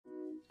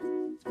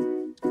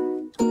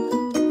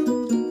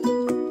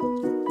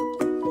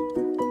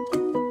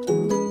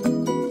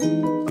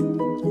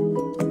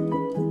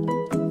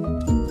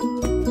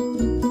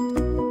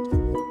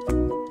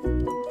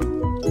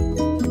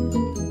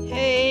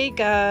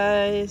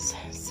guys.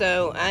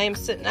 So I am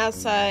sitting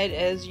outside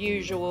as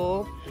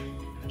usual.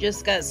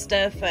 Just got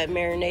stuff. I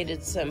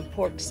marinated some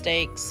pork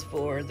steaks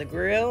for the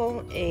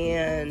grill,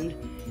 and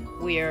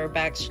we are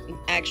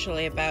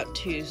actually about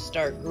to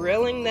start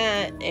grilling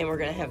that, and we're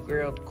gonna have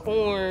grilled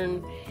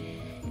corn,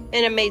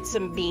 and I made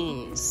some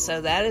beans.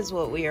 So that is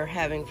what we are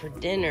having for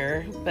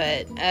dinner.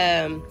 But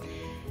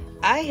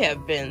I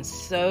have been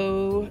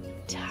so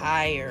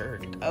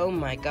tired. Oh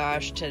my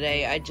gosh,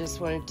 today I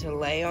just wanted to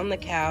lay on the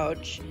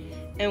couch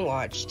and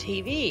watch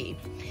TV.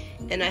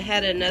 And I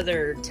had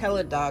another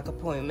teledoc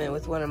appointment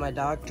with one of my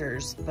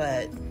doctors,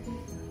 but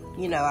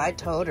you know, I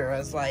told her, I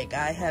was like,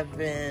 I have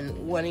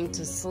been wanting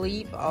to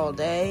sleep all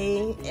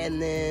day, and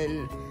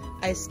then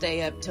I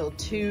stay up till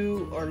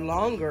 2 or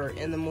longer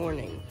in the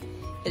morning.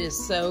 It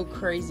is so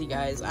crazy,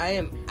 guys. I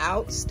am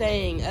out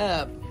staying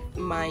up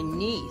my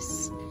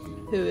niece,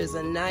 who is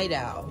a night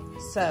owl.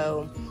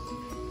 So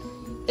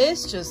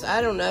it's just,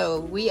 I don't know.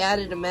 We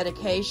added a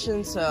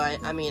medication, so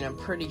I mean, I'm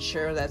pretty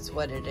sure that's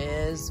what it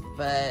is,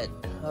 but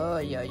oh,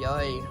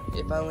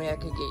 if only I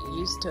could get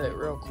used to it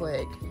real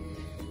quick.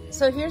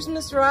 So here's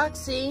Miss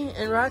Roxy,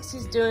 and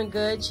Roxy's doing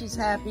good. She's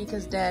happy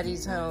because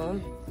Daddy's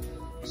home.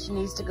 She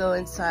needs to go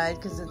inside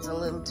because it's a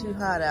little too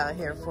hot out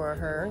here for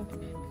her.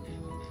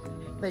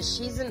 But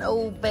she's an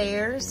old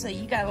bear, so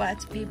you got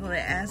lots of people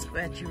that ask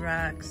about you,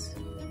 Rox.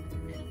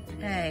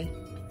 Hey,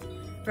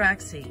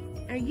 Roxy,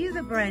 are you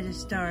the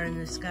brightest star in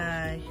the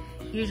sky?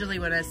 Usually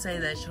when I say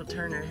that, she'll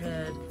turn her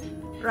head.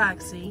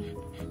 Roxy,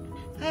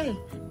 hey,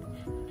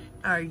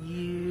 are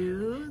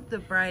you the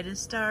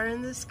brightest star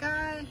in the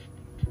sky?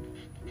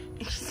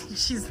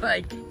 She's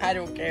like, I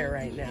don't care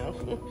right now.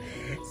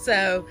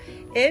 So,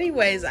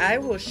 anyways, I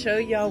will show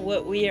y'all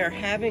what we are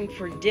having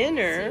for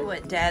dinner. See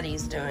what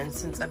Daddy's doing,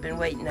 since I've been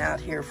waiting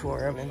out here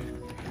for him and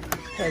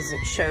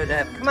hasn't showed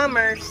up. Come on,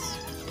 Merce.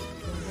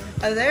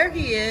 Oh, there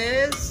he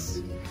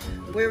is.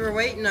 We were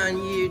waiting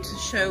on you to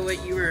show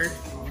what you were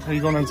Are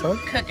you going inside?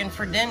 Cooking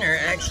for dinner.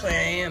 Actually,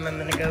 I am. I'm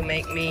gonna go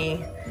make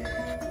me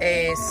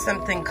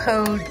something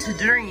cold to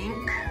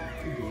drink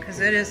because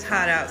it is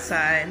hot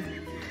outside.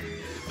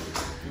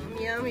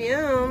 Yum,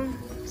 yum.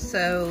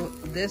 So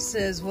this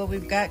is what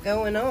we've got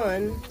going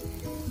on.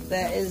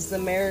 That is the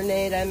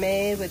marinade I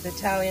made with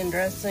Italian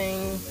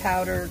dressing,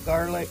 powder,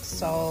 garlic,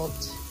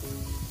 salt,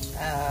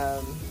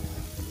 a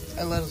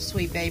little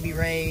Sweet Baby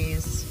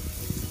Ray's.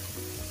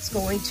 It's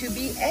going to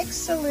be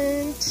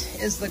excellent.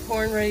 Is the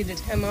corn ready to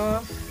come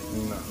off?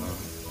 No.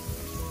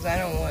 Because I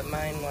don't want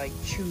mine like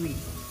chewy.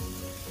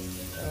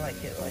 I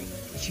like it like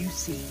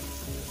juicy.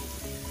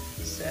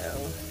 So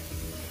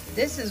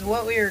this is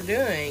what we are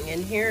doing,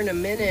 and here in a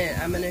minute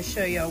I'm going to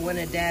show y'all one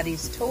of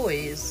Daddy's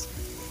toys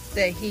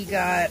that he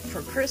got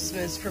for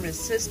Christmas from his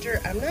sister.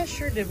 I'm not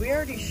sure, did we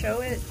already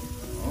show it?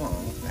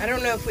 Oh. I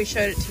don't know if we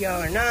showed it to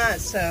y'all or not,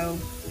 so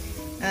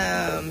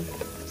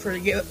for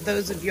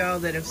those of y'all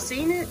that have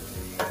seen it,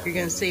 you're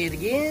going to see it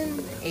again,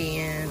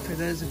 and for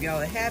those of y'all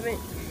that haven't,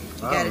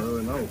 I don't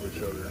really know if we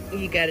showed it or not.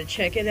 You got to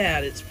check it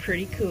out. It's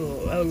pretty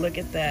cool. Oh, look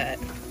at that.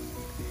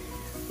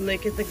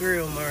 Look at the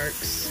grill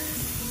marks.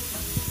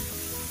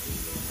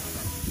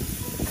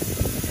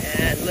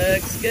 That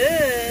looks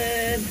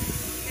good.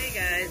 Hey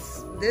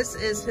guys, this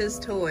is his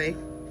toy,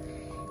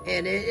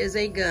 and it is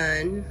a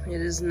gun.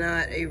 It is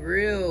not a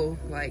real,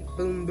 like,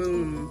 boom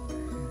boom.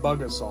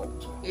 Bug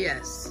assault.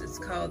 Yes, it's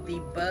called the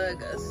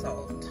Bug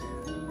Assault.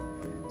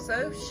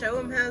 So, show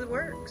him how it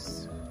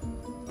works.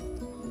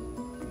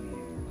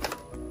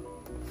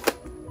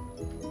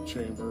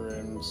 Chamber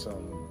in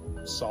some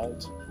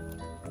salt.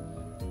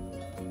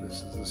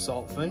 This is the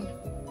salt thing.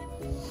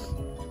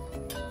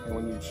 And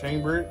when you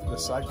chamber it, the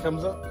sight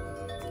comes up.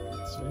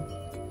 See?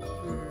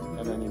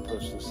 And then you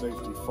push the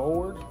safety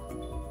forward.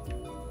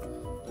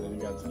 And then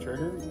you got the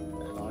trigger.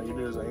 And all you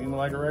do is aim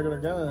like a regular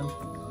gun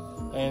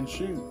and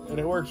shoot. And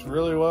it works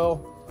really well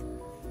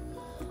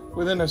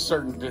within a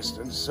certain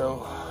distance.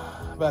 So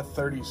about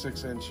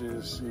 36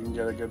 inches, you can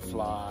get a good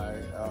fly.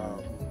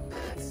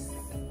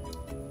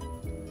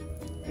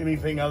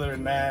 Anything other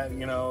than that,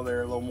 you know,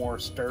 they're a little more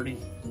sturdy,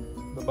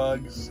 the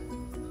bugs.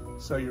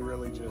 So you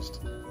really just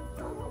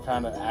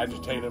kind of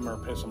agitate them or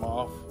piss them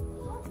off.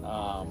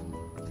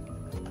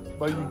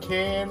 But you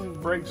can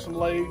break some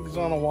legs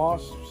on a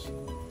wasp's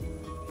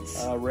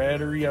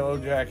red or yellow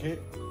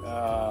jacket.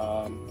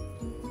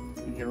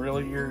 You can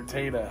really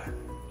irritate a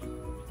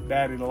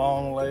daddy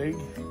long leg.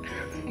 Oh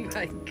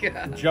my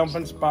God.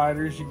 Jumping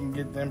spiders, you can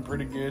get them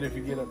pretty good if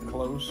you get up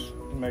close.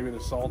 Maybe the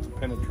salt will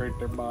penetrate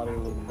their body a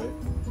little bit.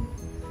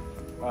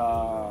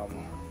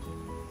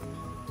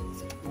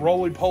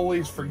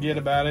 Roly-polies, forget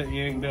about it.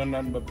 You ain't doing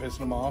nothing but pissing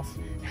them off.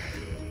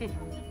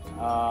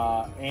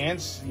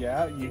 Ants,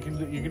 yeah, you can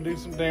do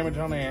some damage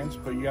on ants,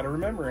 but you got to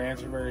remember,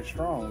 ants are very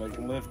strong. They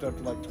can lift up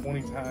to like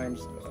 20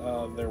 times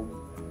their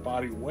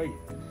body weight.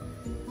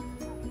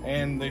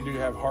 And they do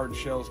have hard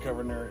shells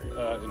covering their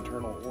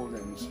internal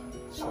organs.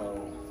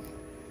 So,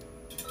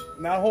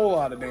 not a whole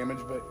lot of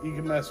damage, but you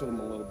can mess with them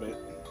a little bit.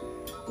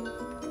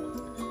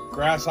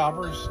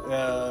 Grasshoppers,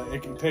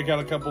 it can take out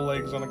a couple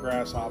legs on a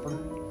grasshopper.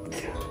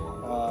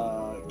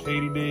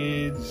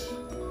 katydids.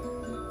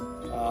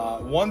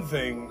 One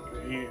thing,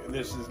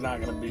 this is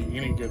not going to be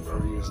any good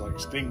for you, is like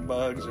stink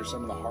bugs or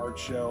some of the hard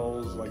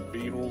shells, like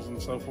beetles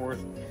and so forth.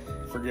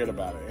 Forget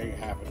about it. It ain't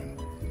happening.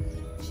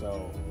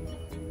 So.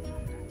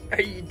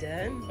 Are you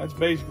done? That's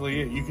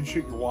basically it. You can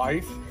shoot your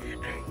wife.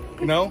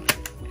 You know?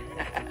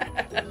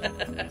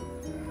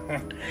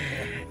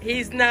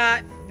 He's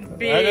not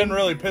being... That doesn't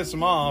really piss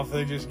them off.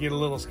 They just get a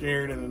little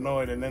scared and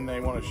annoyed, and then they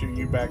want to shoot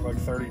you back like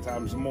 30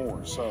 times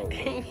more. So,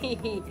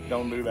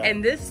 don't do that.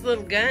 And this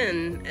little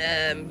gun,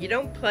 you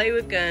don't play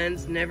with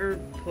guns. Never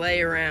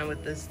play around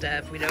with this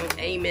stuff. We don't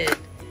aim it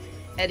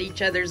at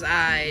each other's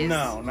eyes.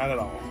 No, not at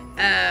all.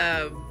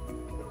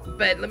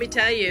 But let me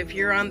tell you, if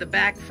you're on the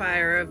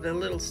backfire of the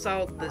little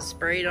salt that's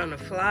sprayed on a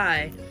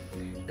fly,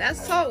 that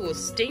salt will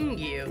sting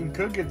you. You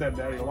could get that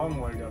daddy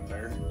long leg up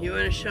there. You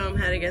want to show them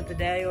how to get the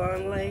daddy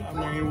long leg?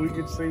 I mean, we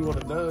could see what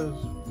it does.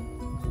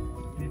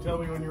 You tell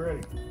me when you're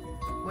ready.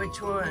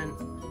 Which one?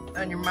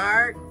 On your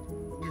mark,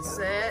 get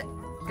set,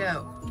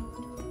 go.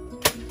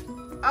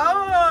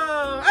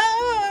 Oh!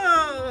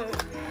 Oh!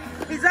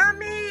 He's on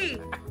me!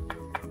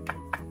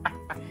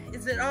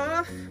 Is it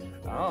off?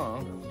 I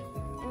don't know.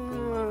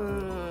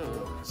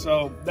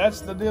 So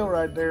that's the deal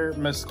right there.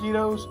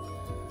 Mosquitoes,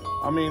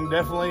 I mean,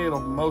 definitely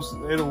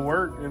it'll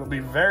work. It'll be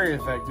very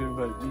effective,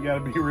 but you got to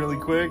be really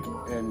quick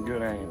and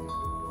good aim.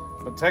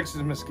 But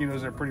Texas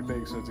mosquitoes are pretty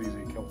big, so it's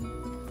easy to kill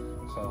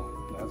them. So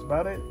that's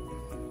about it.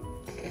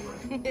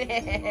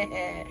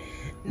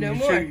 No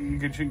more. You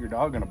could shoot your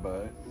dog in a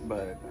butt,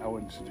 but I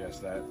wouldn't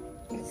suggest that.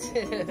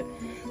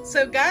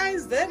 So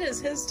guys, that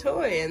is his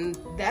toy, and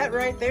that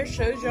right there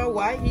shows y'all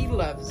why he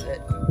loves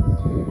it.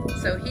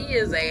 So he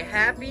is a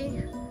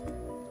happy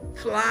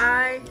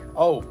fly.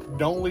 Oh,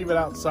 don't leave it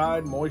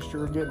outside. Moisture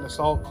will get in the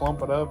salt,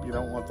 clump it up. You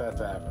don't want that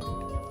to happen.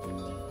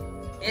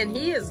 And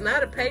he is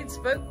not a paid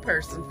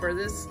spokesperson for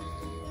this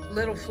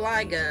little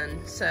fly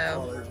gun.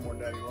 So. Oh, there's more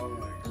daddy long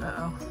legs.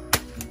 Uh-oh.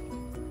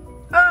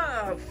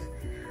 Oh!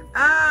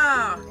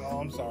 Oh! Oh,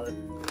 I'm sorry.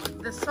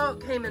 The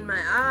salt came in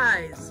my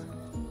eyes.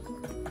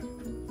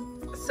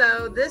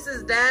 So this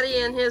is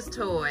Daddy and his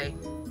toy.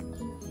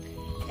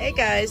 Hey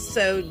guys,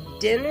 so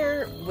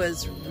dinner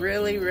was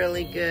really,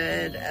 really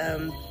good.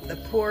 The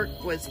pork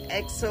was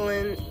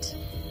excellent.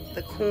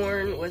 The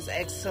corn was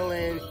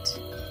excellent.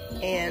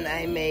 And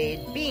I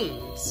made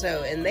beans,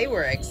 and they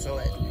were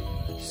excellent.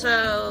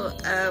 So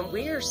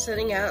we are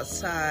sitting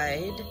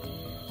outside.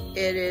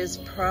 It is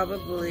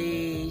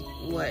probably,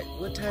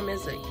 what time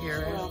is it,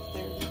 Kara?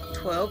 12:30.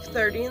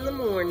 12:30 in the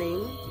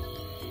morning.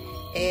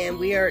 And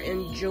we are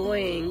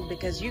enjoying,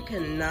 because you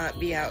cannot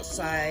be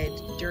outside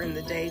during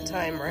the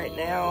daytime right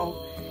now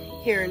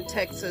here in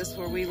Texas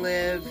where we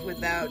live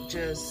without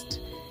just,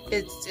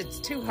 it's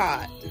too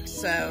hot.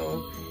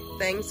 So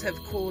things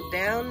have cooled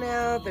down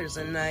now. There's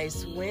a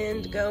nice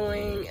wind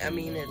going. I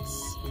mean,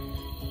 it's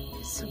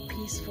so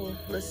peaceful.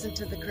 Listen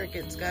to the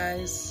crickets,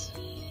 guys.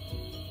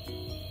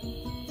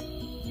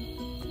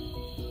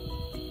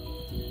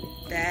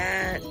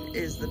 That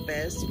is the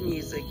best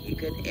music you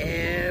could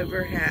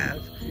ever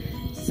have.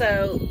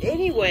 So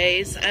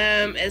anyways,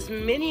 as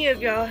many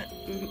of y'all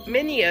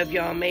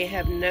may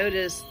have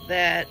noticed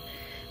that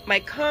my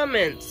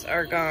comments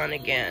are gone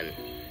again.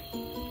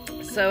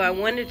 So I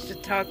wanted to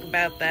talk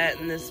about that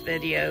in this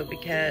video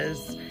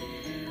because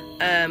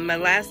my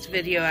last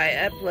video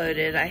I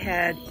uploaded, I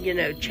had,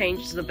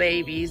 changed the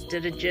babies,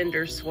 did a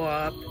gender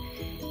swap,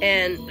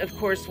 and of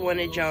course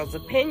wanted y'all's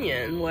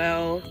opinion.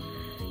 Well,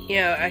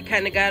 I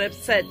kind of got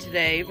upset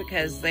today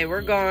because they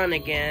were gone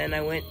again.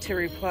 I went to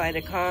reply to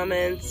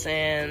comments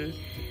and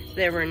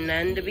there were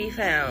none to be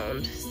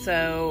found.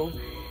 So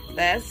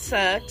that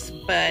sucks,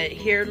 but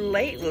here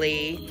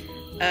lately,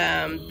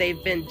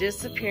 they've been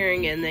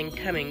disappearing and then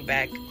coming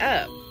back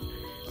up.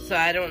 So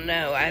I don't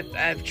know.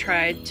 I've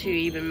tried to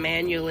even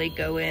manually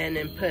go in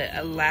and put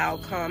allow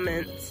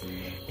comments,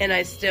 and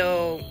I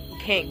still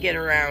can't get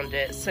around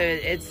it. So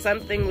it's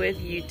something with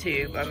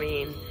YouTube. I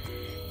mean,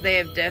 they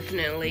have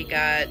definitely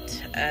got,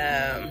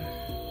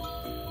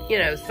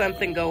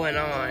 something going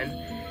on.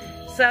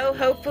 So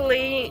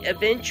hopefully,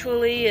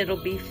 eventually, it'll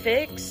be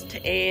fixed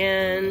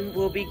and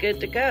we'll be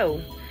good to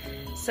go.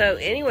 So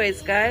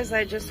anyways, guys,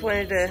 I just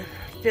wanted to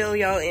fill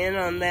y'all in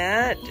on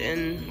that.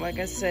 And like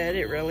I said,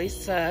 it really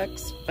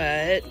sucks,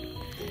 but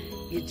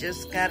you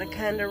just gotta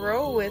kind of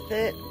roll with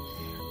it.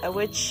 I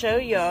would show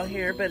y'all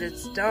here, but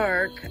it's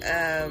dark.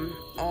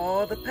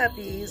 All the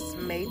puppies,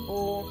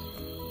 Maple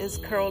is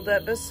curled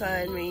up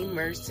beside me,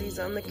 Mercy's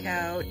on the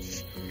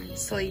couch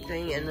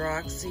sleeping, and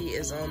Roxy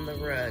is on the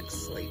rug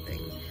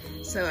sleeping.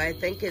 So I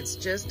think it's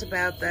just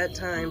about that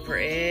time for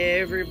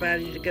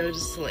everybody to go to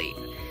sleep.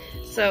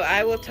 So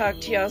I will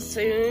talk to y'all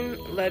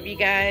soon. Love you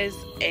guys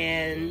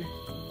and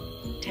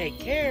take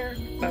care.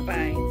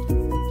 Bye-bye.